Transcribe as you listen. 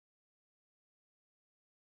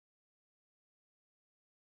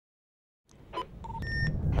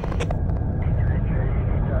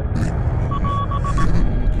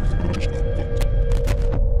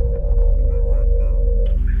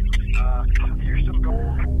You're still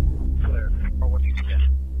going clear. Or what you get.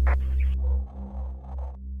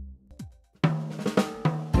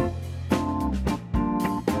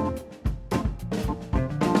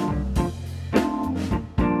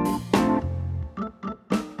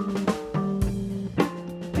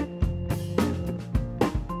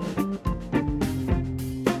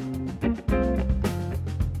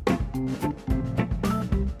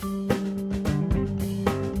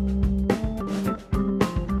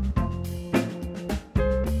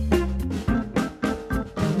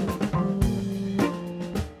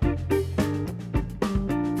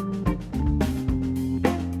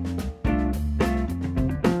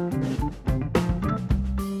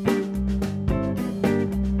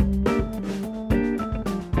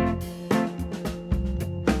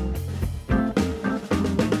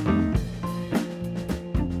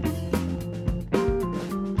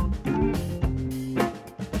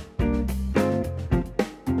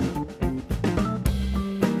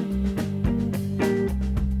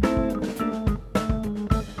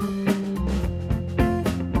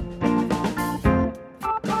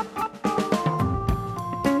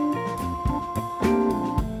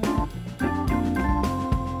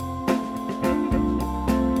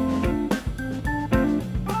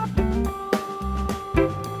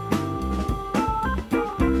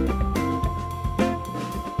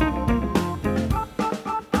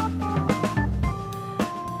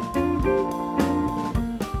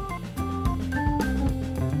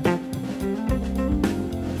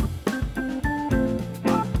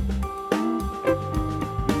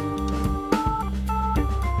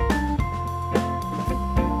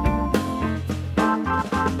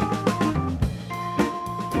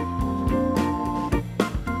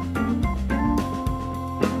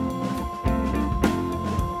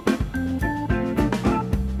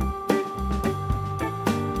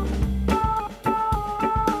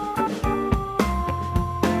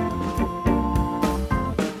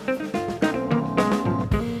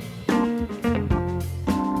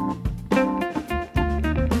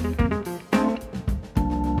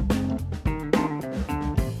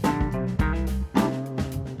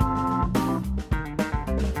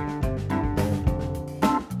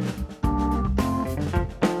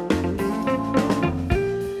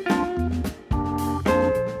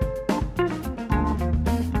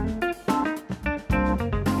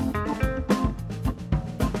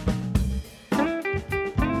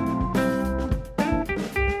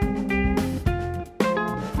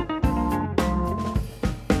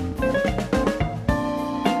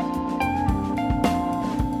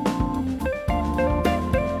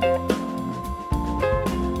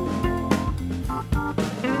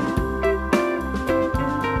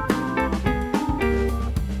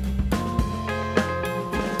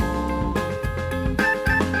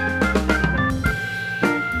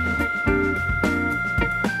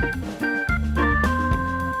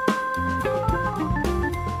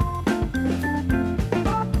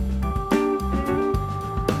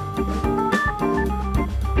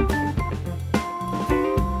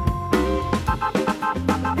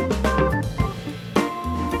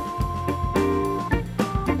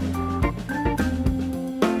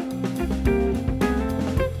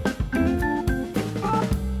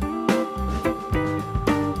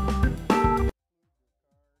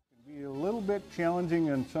 Challenging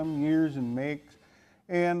in some years and makes.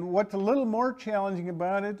 And what's a little more challenging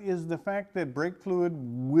about it is the fact that brake fluid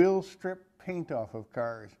will strip paint off of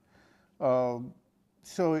cars.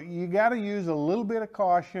 So you got to use a little bit of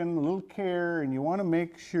caution, a little care, and you want to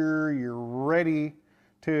make sure you're ready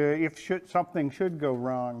to, if something should go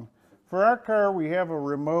wrong. For our car, we have a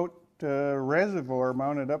remote reservoir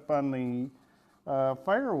mounted up on the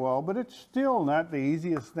firewall, but it's still not the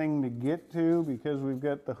easiest thing to get to because we've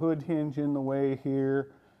got the hood hinge in the way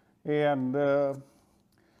here, and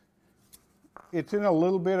it's in a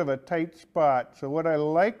little bit of a tight spot. So what I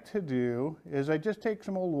like to do is I just take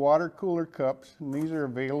some old water cooler cups, and these are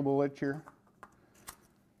available at your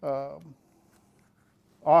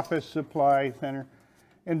office supply center,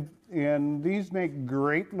 and these make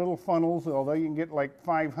great little funnels, although you can get like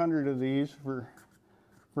 500 of these for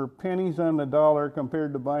pennies on the dollar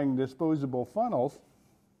compared to buying disposable funnels.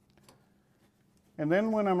 And then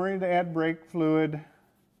when I'm ready to add brake fluid,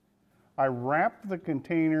 I wrap the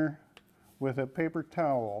container with a paper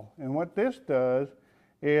towel. And what this does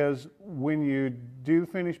is when you do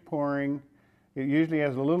finish pouring, it usually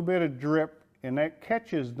has a little bit of drip, and that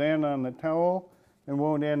catches then on the towel and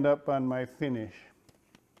won't end up on my finish.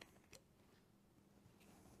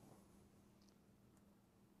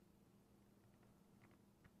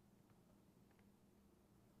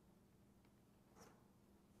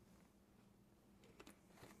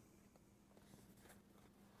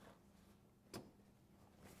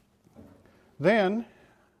 Then,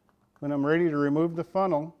 when I'm ready to remove the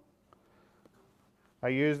funnel, I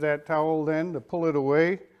use that towel then to pull it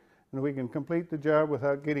away, and we can complete the job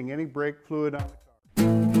without getting any brake fluid on the car.